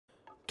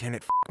Can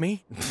it f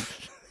me?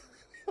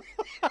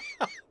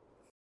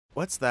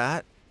 What's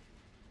that?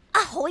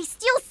 Ahoy,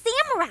 Steel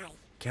Samurai!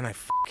 Can I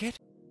f it?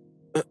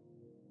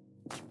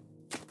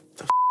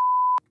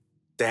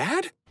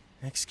 Dad?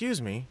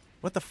 Excuse me,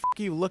 what the f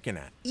are you looking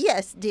at?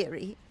 Yes,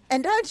 dearie.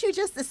 And aren't you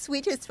just the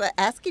sweetest for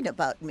asking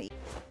about me?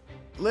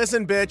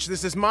 Listen, bitch,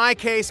 this is my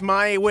case,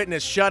 my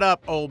witness. Shut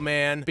up, old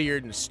man.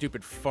 Beard and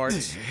stupid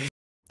farts.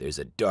 There's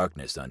a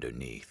darkness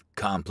underneath.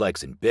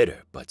 Complex and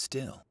bitter, but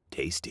still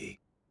tasty.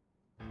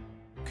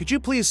 Could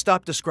you please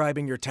stop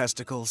describing your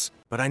testicles?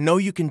 But I know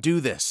you can do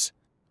this.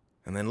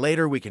 And then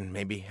later we can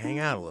maybe hang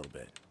out a little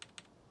bit.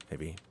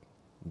 Maybe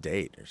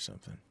date or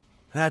something.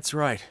 That's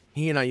right.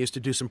 He and I used to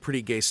do some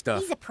pretty gay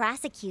stuff. He's a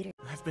prosecutor.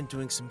 I've been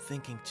doing some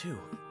thinking too.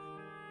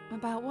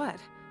 About what?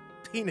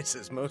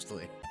 Penises,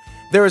 mostly.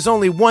 There is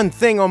only one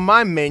thing on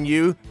my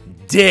menu.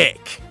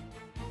 Dick.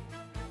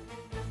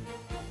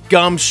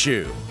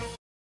 Gumshoe.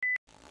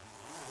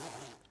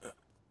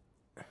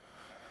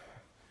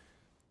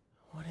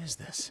 What is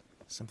this?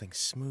 Something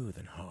smooth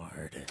and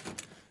hard.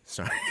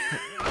 Sorry.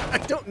 I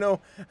don't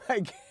know.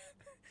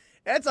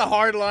 That's a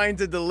hard line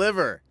to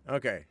deliver.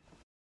 Okay.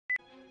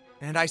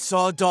 And I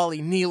saw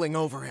Dolly kneeling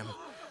over him.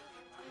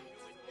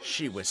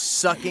 She was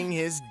sucking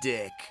his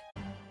dick.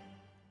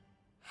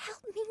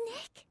 Help me,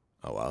 Nick.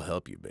 Oh, I'll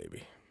help you,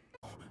 baby.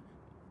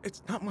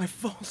 It's not my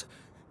fault.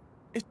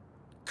 It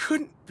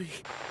couldn't be.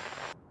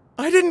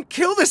 I didn't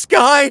kill this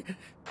guy!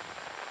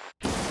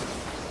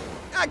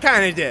 I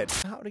kinda did.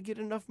 How to get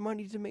enough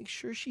money to make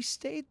sure she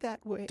stayed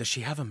that way. Does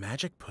she have a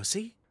magic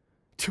pussy?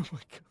 Oh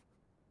my god.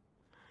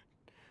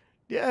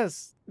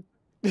 Yes.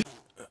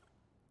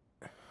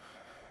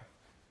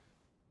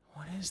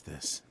 What is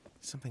this?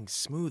 Something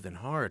smooth and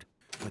hard,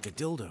 like a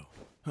dildo.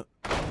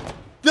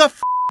 The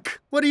f***?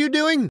 What are you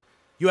doing?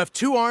 You have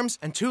 2 arms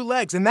and 2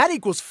 legs, and that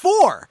equals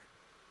 4!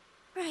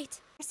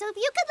 Right. So if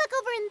you could look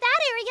over in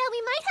that area,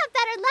 we might have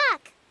better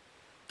luck.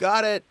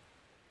 Got it.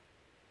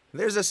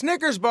 There's a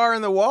Snickers bar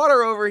in the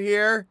water over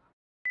here.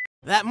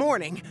 That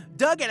morning,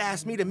 Doug had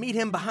asked me to meet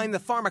him behind the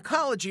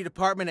pharmacology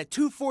department at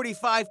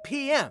 2:45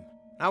 p.m.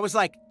 I was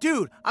like,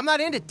 dude, I'm not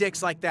into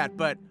dicks like that,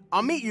 but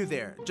I'll meet you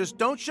there. Just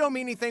don't show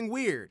me anything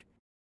weird.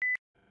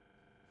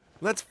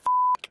 Let's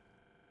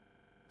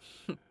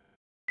f***.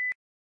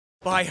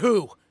 By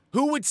who?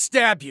 Who would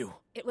stab you?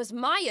 It was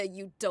Maya,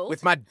 you dolt.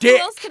 With my dick.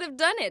 Who else could have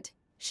done it?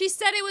 She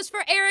said it was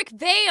for Eric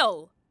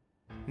Vale.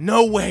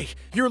 No way!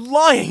 You're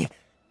lying!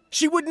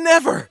 She would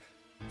never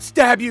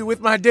stab you with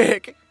my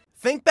dick!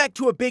 Think back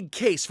to a big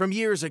case from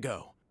years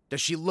ago.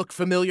 Does she look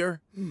familiar?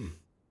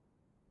 And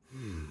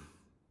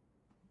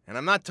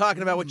I'm not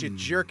talking about what you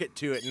jerk it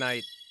to at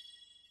night.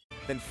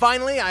 Then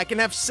finally, I can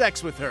have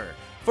sex with her.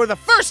 For the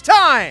first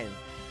time!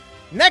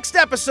 Next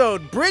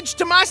episode, bridge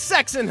to my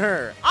sex in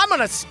her. I'm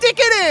gonna stick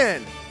it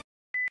in!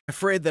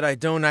 Afraid that I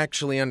don't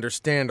actually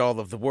understand all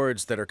of the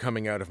words that are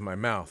coming out of my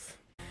mouth.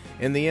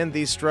 In the end,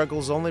 these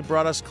struggles only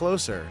brought us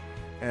closer,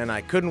 and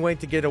I couldn't wait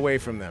to get away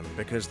from them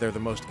because they're the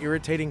most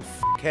irritating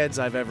f***heads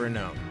I've ever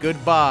known.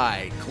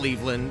 Goodbye,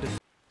 Cleveland.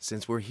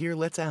 Since we're here,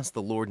 let's ask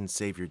the Lord and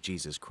Savior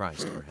Jesus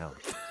Christ for help.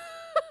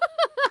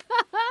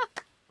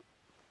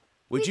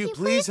 Would you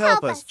please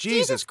help us,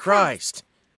 Jesus Christ?